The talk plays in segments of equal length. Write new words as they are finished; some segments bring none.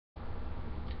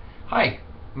Hi,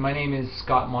 my name is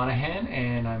Scott Monahan,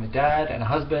 and I'm a dad and a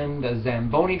husband, a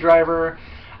Zamboni driver,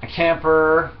 a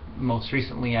camper. Most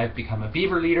recently, I've become a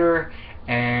beaver leader,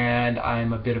 and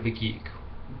I'm a bit of a geek.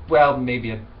 Well,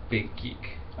 maybe a big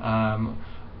geek.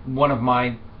 One of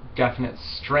my definite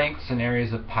strengths and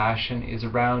areas of passion is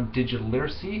around digital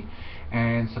literacy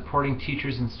and supporting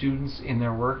teachers and students in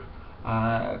their work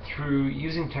through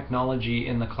using technology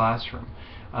in the classroom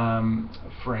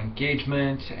for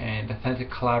engagement and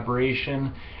authentic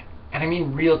collaboration. And I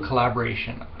mean real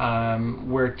collaboration,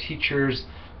 where teachers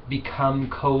become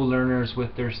co-learners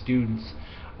with their students,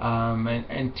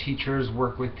 and teachers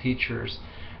work with teachers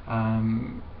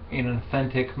in an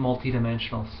authentic,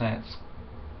 multidimensional sense.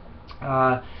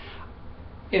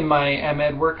 In my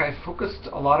MEd work, I focused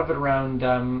a lot of it around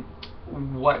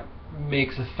what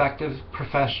makes effective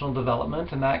professional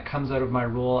development, and that comes out of my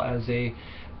role as a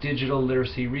digital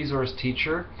literacy resource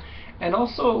teacher, and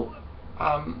also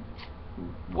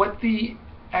what the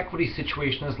equity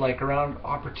situation is like around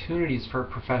opportunities for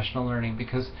professional learning,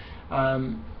 because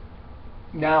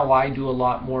now I do a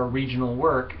lot more regional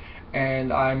work,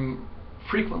 and I'm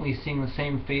frequently seeing the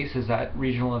same faces at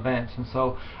regional events, and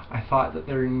so I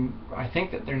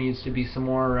think that there needs to be some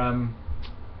more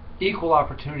equal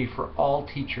opportunity for all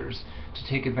teachers to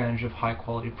take advantage of high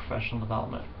quality professional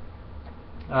development.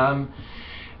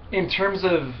 In terms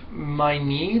of my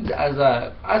needs as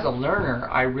a learner,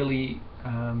 I really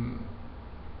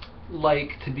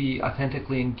like to be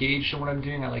authentically engaged in what I'm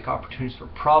doing. I like opportunities for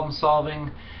problem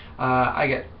solving. I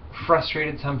get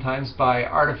frustrated sometimes by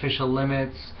artificial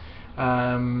limits.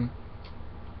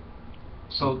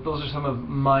 So those are some of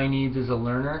my needs as a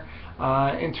learner.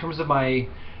 In terms of my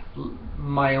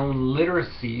own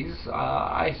literacies,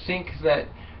 I think that,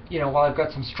 while I've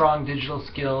got some strong digital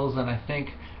skills, and I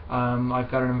think I've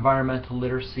got an environmental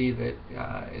literacy that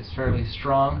is fairly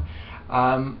strong,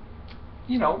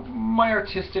 my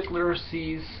artistic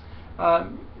literacies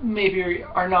maybe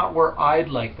are not where I'd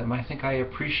like them. I think I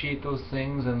appreciate those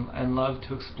things and love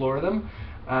to explore them.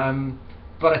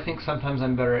 But I think sometimes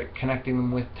I'm better at connecting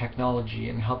them with technology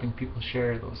and helping people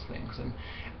share those things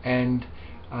and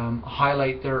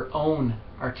highlight their own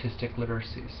artistic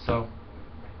literacies. So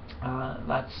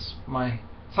that's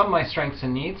some of my strengths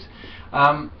and needs.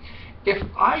 If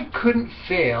I couldn't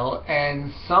fail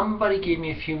and somebody gave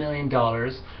me a few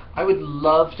 $1,000,000, I would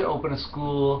love to open a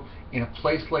school in a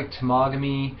place like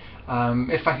Temagami,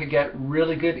 if I could get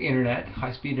really good internet,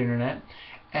 high-speed internet,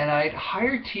 and I'd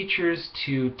hire teachers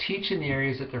to teach in the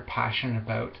areas that they're passionate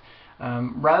about.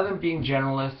 Rather than being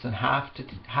generalists and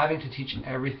having to teach in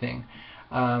everything,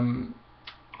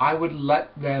 I would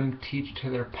let them teach to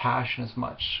their passion as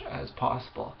much as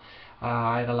possible.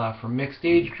 I'd allow for mixed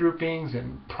age groupings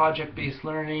and project-based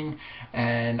learning,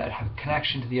 and I'd have a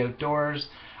connection to the outdoors.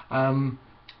 And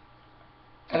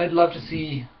I'd love to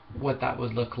see what that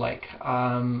would look like.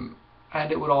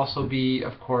 And it would also be,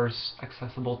 of course,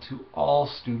 accessible to all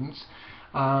students,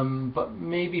 but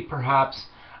maybe perhaps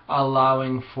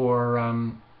allowing for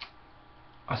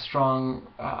a strong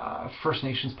First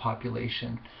Nations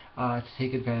population to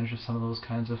take advantage of some of those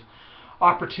kinds of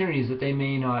opportunities that they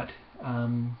may not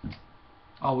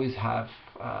always have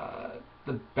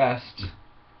the best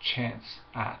chance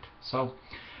at. So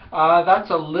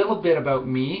that's a little bit about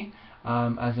me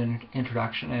as an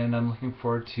introduction, and I'm looking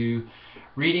forward to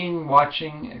reading,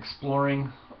 watching,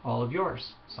 exploring all of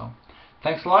yours. So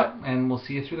thanks a lot, and we'll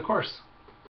see you through the course.